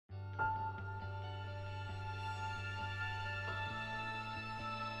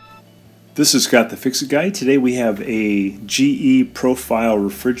This is Scott the Fix-It Guy. Today we have a GE profile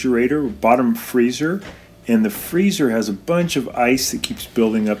refrigerator, bottom freezer, and the freezer has a bunch of ice that keeps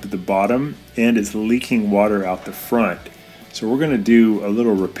building up at the bottom and it's leaking water out the front. So we're going to do a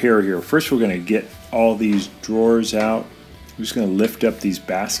little repair here. First we're going to get all these drawers out. I'm just going to lift up these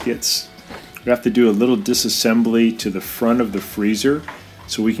baskets. We have to do a little disassembly to the front of the freezer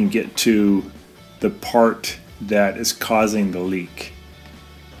so we can get to the part that is causing the leak.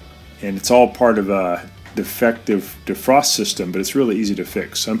 And it's all part of a defective defrost system, but it's really easy to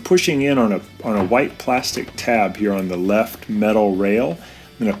fix. So I'm pushing in on a white plastic tab here on the left metal rail.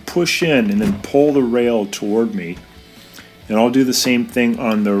 I'm going to push in and then pull the rail toward me. And I'll do the same thing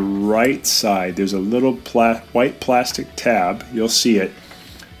on the right side. There's a little white plastic tab. You'll see it.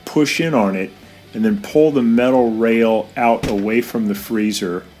 Push in on it and then pull the metal rail out away from the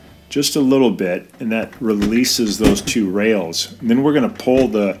freezer just a little bit, and that releases those two rails. And then we're going to pull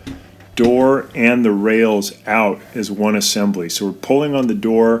the door and the rails out as one assembly. So we're pulling on the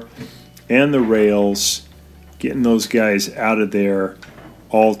door and the rails, getting those guys out of there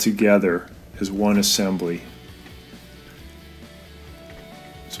all together as one assembly.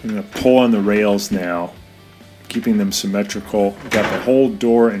 So I'm going to pull on the rails now, keeping them symmetrical. We've got the whole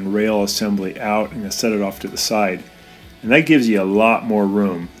door and rail assembly out. I'm going to set it off to the side. And that gives you a lot more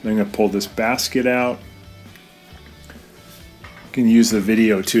room. I'm going to pull this basket out. You can use the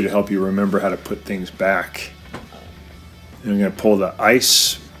video too to help you remember how to put things back. And I'm going to pull the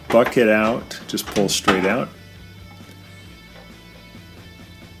ice bucket out. Just pull straight out.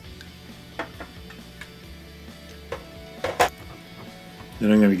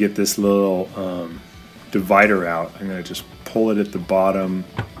 Then I'm going to get this little divider out. I'm going to just pull it at the bottom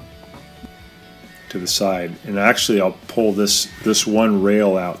to the side, and actually I'll pull this one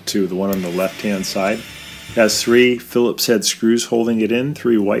rail out too, the one on the left hand side. It has 3 Phillips head screws holding it in,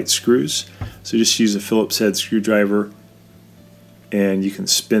 3 white screws. So just use a Phillips head screwdriver and you can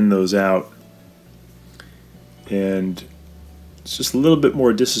spin those out, and it's just a little bit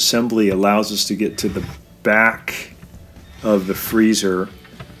more disassembly allows us to get to the back of the freezer,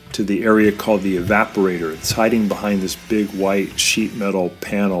 to the area called the evaporator. It's hiding behind this big white sheet metal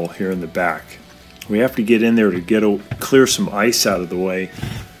panel here in the back. We have to get in there to clear some ice out of the way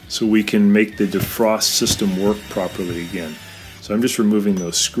so we can make the defrost system work properly again. So I'm just removing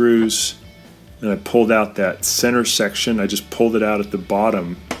those screws, and I pulled out that center section. I just pulled it out at the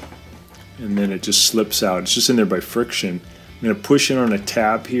bottom and then it just slips out. It's just in there by friction. I'm going to push in on a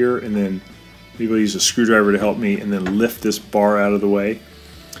tab here, and then maybe I'll use a screwdriver to help me, and then lift this bar out of the way.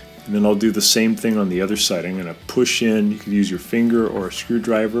 And then I'll do the same thing on the other side. I'm going to push in. You can use your finger or a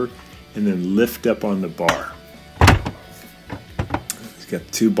screwdriver, and then lift up on the bar. It's got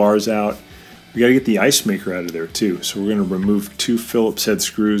 2 bars out. We got to get the ice maker out of there too. So we're going to remove 2 Phillips head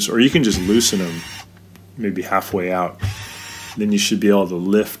screws, or you can just loosen them maybe halfway out. Then you should be able to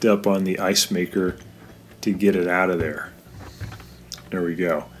lift up on the ice maker to get it out of there. There we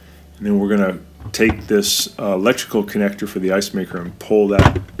go. And then we're going to take this electrical connector for the ice maker and pull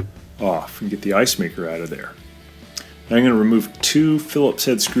that off and get the ice maker out of there. Now I'm going to remove 2 Phillips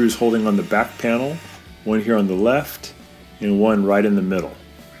head screws holding on the back panel, one here on the left and one right in the middle.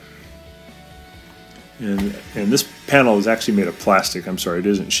 And this panel is actually made of plastic. I'm sorry, it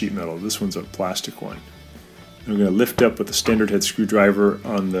isn't sheet metal. This one's a plastic one. And we're going to lift up with a standard head screwdriver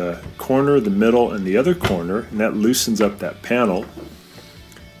on the corner, the middle, and the other corner, and that loosens up that panel.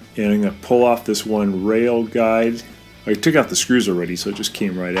 And I'm going to pull off this one rail guide. I took out the screws already, so it just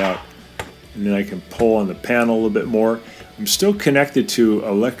came right out. And then I can pull on the panel a little bit more. I'm still connected to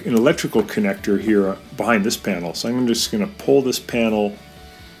an electrical connector here behind this panel, so I'm just going to pull this panel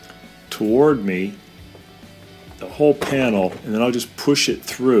toward me, the whole panel, and then I'll just push it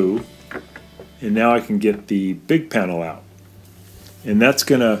through, and now I can get the big panel out. And that's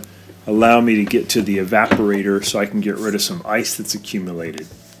going to allow me to get to the evaporator so I can get rid of some ice that's accumulated.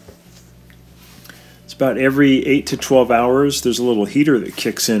 About every 8 to 12 hours there's a little heater that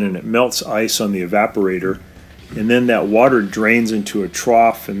kicks in and it melts ice on the evaporator, and then that water drains into a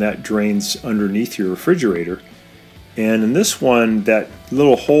trough, and that drains underneath your refrigerator. And in this one, that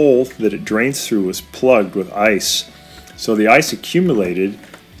little hole that it drains through was plugged with ice, so the ice accumulated,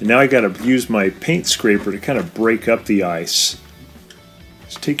 and now I got to use my paint scraper to kind of break up the ice.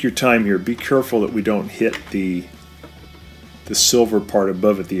 Just take your time here, be careful that we don't hit the silver part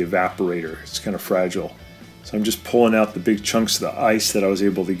above it, the evaporator. It's kind of fragile. So I'm just pulling out the big chunks of the ice that I was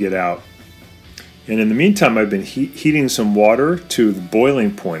able to get out. And in the meantime, I've been heating some water to the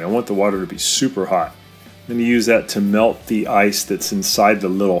boiling point. I want the water to be super hot. I'm going to use that to melt the ice that's inside the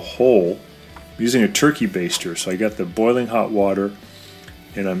little hole. I'm using a turkey baster, so I got the boiling hot water,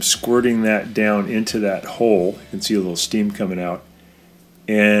 and I'm squirting that down into that hole. You can see a little steam coming out.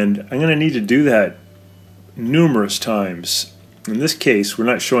 And I'm going to need to do that numerous times. In this case, we're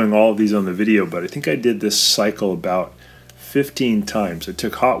not showing all of these on the video, but I think I did this cycle about 15 times. I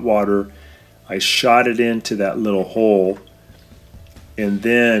took hot water, I shot it into that little hole, and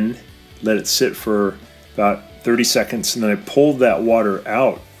then let it sit for about 30 seconds, and then I pulled that water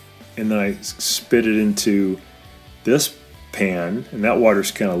out, and then I spit it into this pan, and that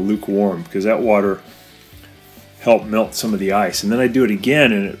water's kind of lukewarm because that water helped melt some of the ice. And then I do it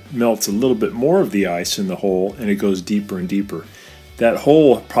again, and it melts a little bit more of the ice in the hole, and it goes deeper and deeper. That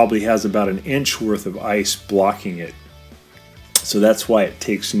hole probably has about an inch worth of ice blocking it. So that's why it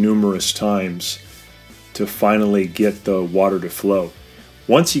takes numerous times to finally get the water to flow.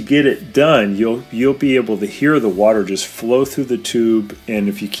 Once you get it done, you'll be able to hear the water just flow through the tube, and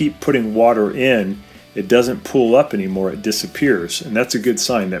if you keep putting water in, it doesn't pool up anymore, it disappears. And that's a good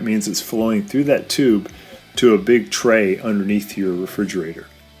sign. That means it's flowing through that tube to a big tray underneath your refrigerator.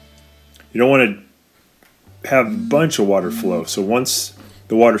 You don't want to have a bunch of water flow, so once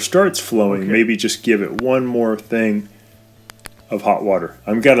the water starts flowing, maybe just give it one more thing of hot water.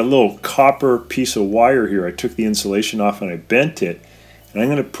 I've got a little copper piece of wire here. I took the insulation off and I bent it, and I'm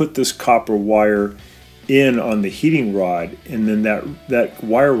going to put this copper wire in on the heating rod, and then that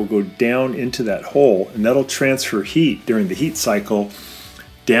wire will go down into that hole, and that'll transfer heat during the heat cycle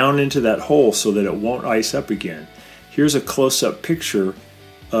down into that hole so that it won't ice up again. Here's a close-up picture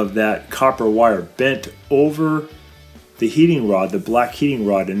of that copper wire bent over the heating rod, the black heating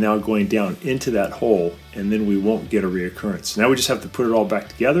rod, and now going down into that hole, and then we won't get a reoccurrence. Now we just have to put it all back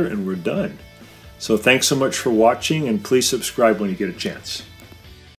together and we're done. So thanks so much for watching, and please subscribe when you get a chance.